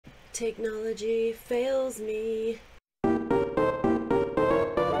Technology fails me.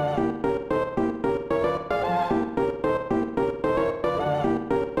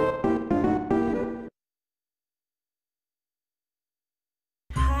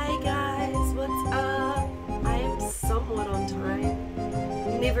 Hi guys, what's up? I am somewhat on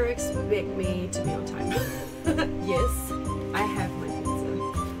time. Never expect me to be on time. Yes, I have my pizza.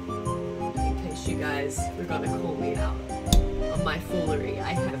 In case you guys were gonna call me out on my foolery,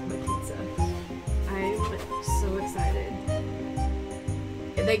 I have my pizza. I'm so excited.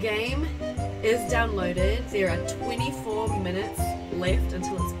 The game is downloaded. There are 24 minutes left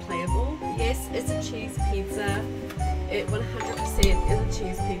until it's playable. Yes, it's a cheese pizza. It 100% is a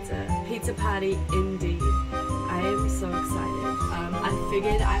cheese pizza. Pizza party indeed. I am so excited. I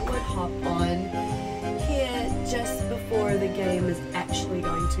figured I would hop on here just before the game is actually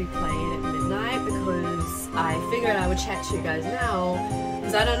going to be played at midnight, because I figured I would chat to you guys now,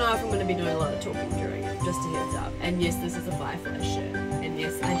 because I don't know if I'm going to be doing a lot of talking during it, just a heads up. And yes, this is a Firefly shirt, and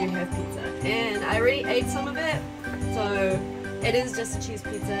yes, I do have pizza, and I already ate some of it, so it is just a cheese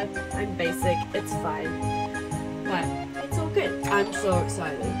pizza. I'm basic, it's fine, but it's all good. I'm so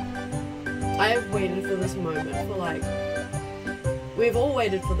excited. I have waited for this moment for like, we've all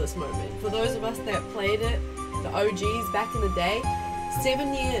waited for this moment. For those of us that played it, the OGs back in the day,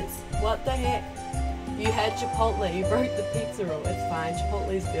 7 years. What the heck? You had Chipotle, you broke the pizza rule. It's fine,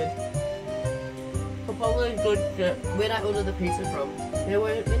 Chipotle's good. Chipotle is good shit. Where'd I order the pizza from? There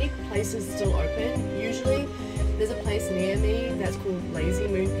weren't many places still open. Usually, there's a place near me that's called Lazy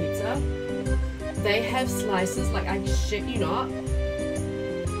Moon Pizza. They have slices, like I shit you not,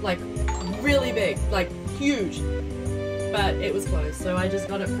 like really big, like huge. But it was closed, so I just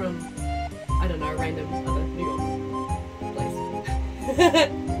got it from, I don't know, random other New York place.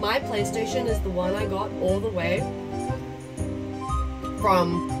 My PlayStation is the one I got all the way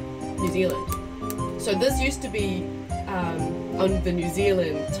from New Zealand. So this used to be on the New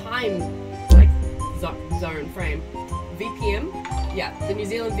Zealand time, like zone frame, VPN. Yeah, the New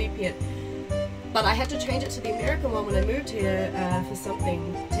Zealand VPN. But I had to change it to the American one when I moved here for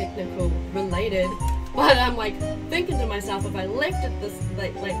something technical related. But I'm like thinking to myself, if I left it this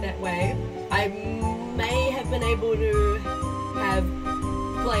like that way, I may have been able to have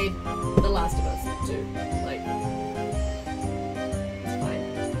played The Last of Us too. Like, it's fine.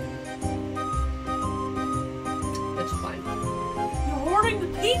 It's fine. You're hoarding the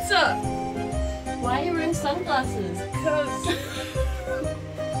pizza! Why are you wearing sunglasses? Because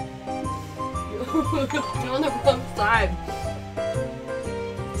you're on the wrong side.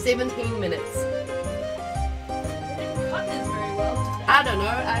 17 minutes. I don't know,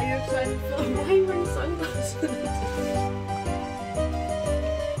 are you excited for why are you wearing sunglasses?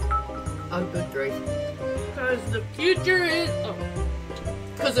 Oh, good grief. Because the future is... Oh.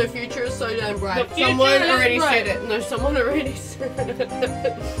 Because the future is so damn bright. Someone already said it. No, someone already said it.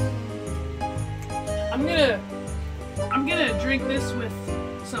 I'm gonna drink this with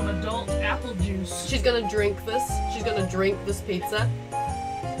some adult apple juice. She's gonna drink this. She's gonna drink this pizza.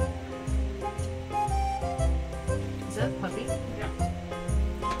 Is that a puppy?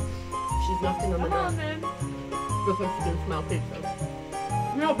 She's knocking on the door. Come on, man. Looks like she didn't smell pizza.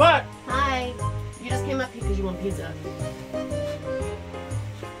 No, but... Hi. You just came up here because you want pizza.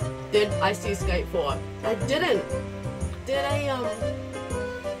 Did I see Skate 4? I didn't. Did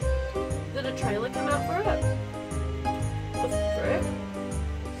a trailer come out for it? For it?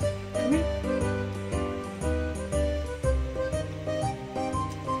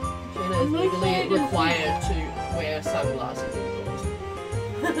 Shayna is legally required to wear sunglasses indoors.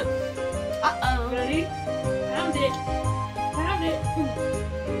 Uh-oh. Ready? Found it. Found it.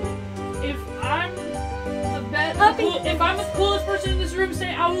 If I'm the best, if I'm the coolest person in this room,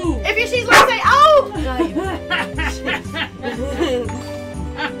 say "ow." If she's like, say "ow."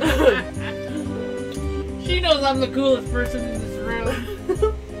 She knows I'm the coolest person in this room.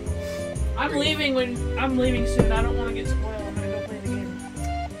 I'm leaving soon. I don't want to get spoiled. I'm gonna go play the game.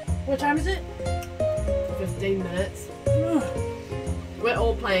 What time is it? 15 minutes. We're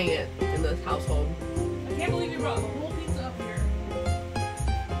all playing it in this household. I can't believe you brought the whole pizza up here.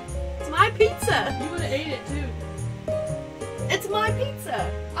 It's my pizza. You would have ate it too. It's my pizza.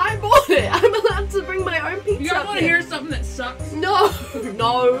 I bought it. I'm allowed to bring my own pizza. You guys want to hear something that sucks? No.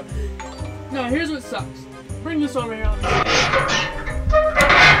 No. No, here's what sucks. Bring this over here.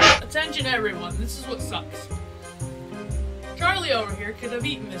 Attention everyone, this is what sucks. Charlie over here could have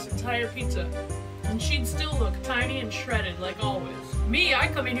eaten this entire pizza, and she'd still look tiny and shredded like always. Me, I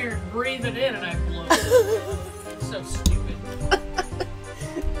come in here and breathe it in and I blow it. So stupid.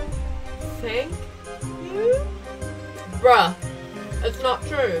 Thank you? Bruh, it's not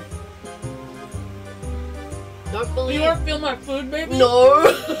true. Don't believe. You want to feel my food, baby? No.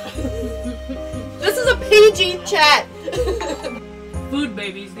 This is a PG chat. Food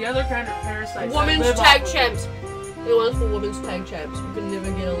babies, the other kind of parasites. Women's that live tag off of- champs. It was for women's tag champs who can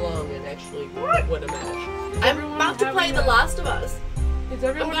never get along and actually win a match. I'm everyone about to play having The a- Last of Us. Is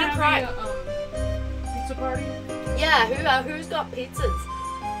everyone gonna having a pizza party? Yeah, who's got pizzas?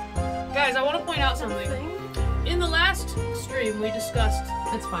 Guys, I want to point out something. In the last stream, we discussed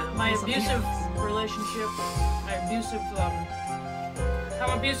That's fine. my abusive relationship,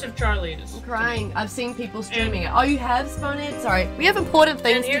 how abusive Charlie is. I'm crying. I've seen people streaming it. Oh, you have Sponehead? Sorry. We have important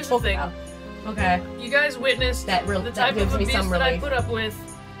things And to here's the talk thing. about. Okay. You guys witnessed That the type gives of me abuse some that I relief. put up with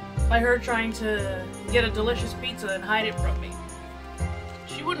by her trying to get a delicious pizza and hide it from me.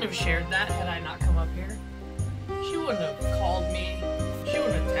 She wouldn't have shared that had I not come up here. She wouldn't have called me. She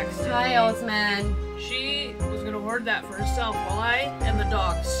wouldn't have texted Hi, me. Osman. She was gonna hoard that for herself while I and the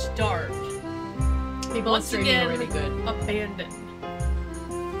dog starved. People are Once streaming again, really good. abandoned.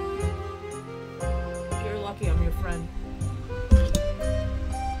 You're lucky I'm your friend.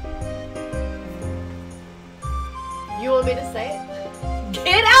 You want me to say it?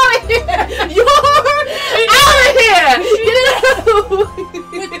 Get out of here! You're out of here! Get out!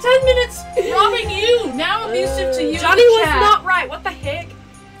 With 10 minutes robbing you! Now abusive to you, Johnny the was chat. not right. What the heck?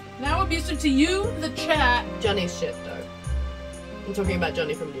 Now abusive to you, the chat. Johnny's shit though. I'm talking about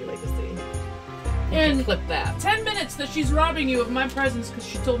Johnny from New Legacy. You And can clip that. 10 minutes that she's robbing you of my presence because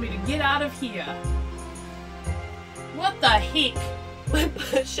she told me to get out of here. What the heck?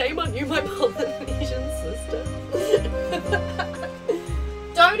 Shame on you, my Polynesian sister.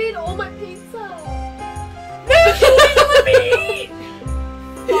 Don't eat all my pizza.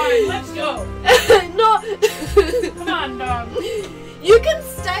 Fine, let's go. No. Come on, dog. You can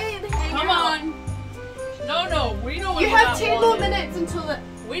stay and hang Come out. on. No, we know when You we're have not 10 more wanted. minutes until the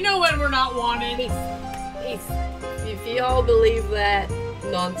We know when we're not wanted. peace. Peace. If you all believe that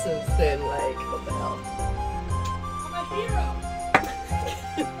nonsense, then like, what the hell? I'm a hero.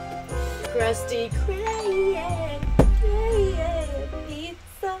 Krusty Krab,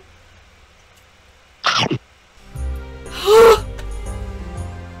 pizza.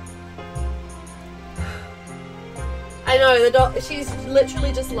 I know, the dog, she's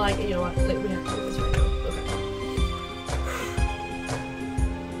literally just like, you know what, we have to do this right now.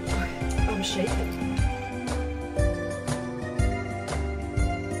 Okay. I'm shaking.